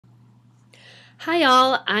Hi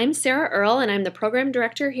y'all, I'm Sarah Earle and I'm the Program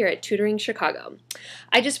Director here at Tutoring Chicago.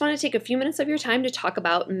 I just want to take a few minutes of your time to talk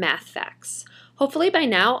about math facts. Hopefully by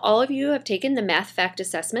now all of you have taken the math fact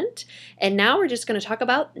assessment, and now we're just going to talk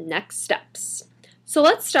about next steps. So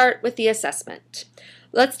let's start with the assessment.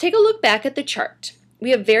 Let's take a look back at the chart. We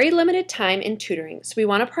have very limited time in tutoring, so we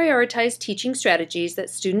want to prioritize teaching strategies that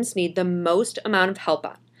students need the most amount of help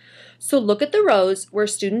on. So look at the rows where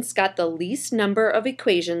students got the least number of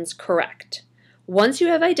equations correct. Once you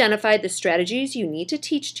have identified the strategies you need to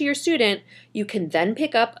teach to your student, you can then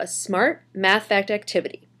pick up a SMART math fact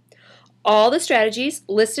activity. All the strategies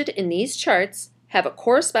listed in these charts have a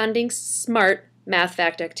corresponding SMART math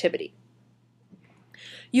fact activity.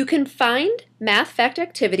 You can find math fact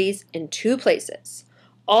activities in two places.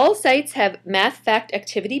 All sites have math fact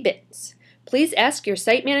activity bins. Please ask your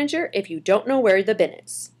site manager if you don't know where the bin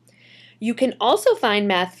is. You can also find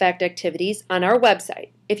math fact activities on our website.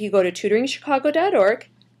 If you go to tutoringchicago.org,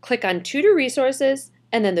 click on Tutor Resources,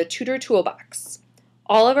 and then the Tutor Toolbox.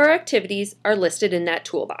 All of our activities are listed in that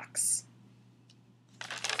toolbox.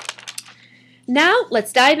 Now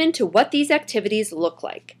let's dive into what these activities look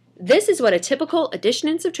like. This is what a typical addition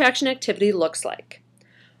and subtraction activity looks like.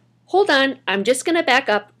 Hold on, I'm just going to back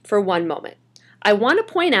up for one moment. I want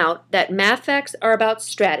to point out that math facts are about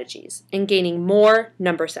strategies and gaining more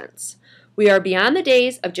number sense. We are beyond the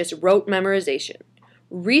days of just rote memorization.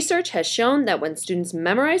 Research has shown that when students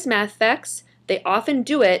memorize math facts, they often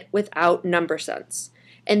do it without number sense,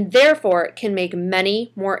 and therefore can make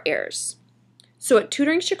many more errors. So at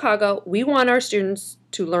Tutoring Chicago, we want our students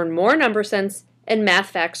to learn more number sense and math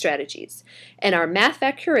fact strategies, and our math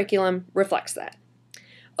fact curriculum reflects that.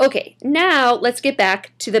 Okay, now let's get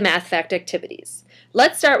back to the math fact activities.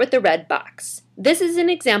 Let's start with the red box. This is an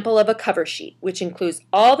example of a cover sheet, which includes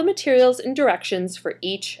all the materials and directions for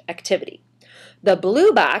each activity. The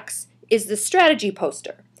blue box is the strategy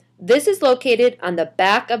poster. This is located on the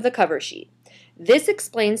back of the cover sheet. This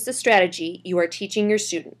explains the strategy you are teaching your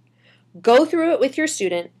student. Go through it with your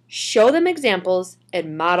student, show them examples,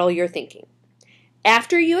 and model your thinking.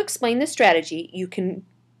 After you explain the strategy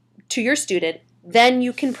to your student, then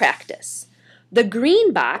you can practice. The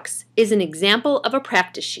green box is an example of a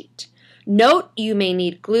practice sheet. Note you may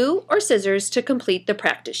need glue or scissors to complete the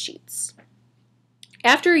practice sheets.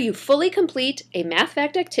 After you fully complete a math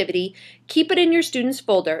fact activity, keep it in your student's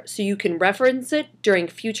folder so you can reference it during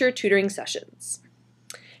future tutoring sessions.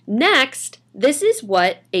 Next, this is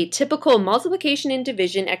what a typical multiplication and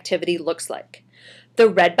division activity looks like. The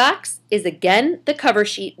red box is again the cover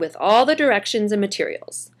sheet with all the directions and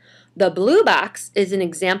materials. The blue box is an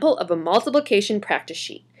example of a multiplication practice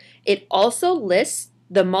sheet. It also lists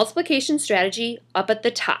the multiplication strategy up at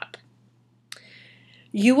the top.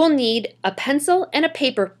 You will need a pencil and a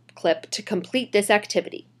paper clip to complete this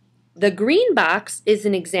activity. The green box is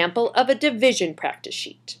an example of a division practice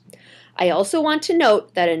sheet. I also want to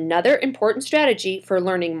note that another important strategy for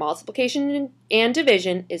learning multiplication and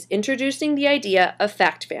division is introducing the idea of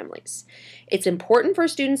fact families. It's important for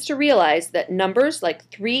students to realize that numbers like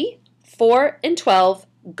 3, 4, and 12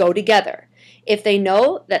 go together. If they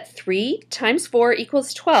know that 3 times 4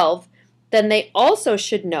 equals 12, then they also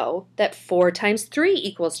should know that 4 times 3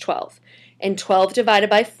 equals 12, and 12 divided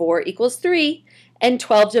by 4 equals 3, and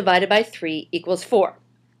 12 divided by 3 equals 4.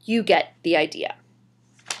 You get the idea.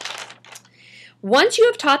 Once you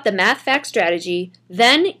have taught the math fact strategy,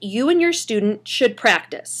 then you and your student should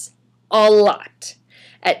practice a lot.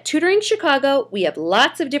 At Tutoring Chicago, we have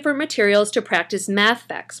lots of different materials to practice math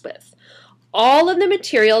facts with. All of the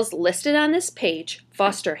materials listed on this page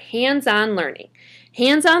foster hands-on learning.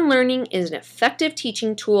 Hands-on learning is an effective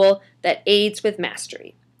teaching tool that aids with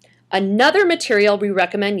mastery. Another material we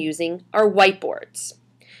recommend using are whiteboards.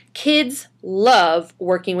 Kids love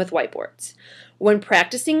working with whiteboards. When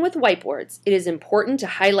practicing with whiteboards, it is important to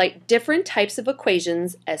highlight different types of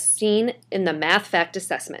equations as seen in the math fact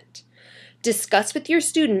assessment. Discuss with your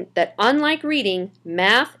student that unlike reading,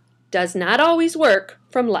 math does not always work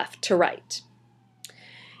from left to right.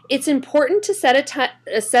 It's important to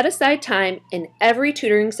set aside time in every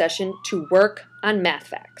tutoring session to work on math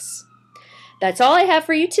facts. That's all I have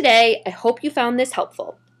for you today. I hope you found this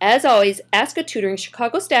helpful. As always, ask a Tutoring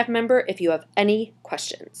Chicago staff member if you have any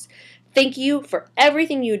questions. Thank you for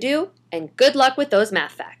everything you do, and good luck with those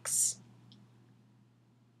math facts.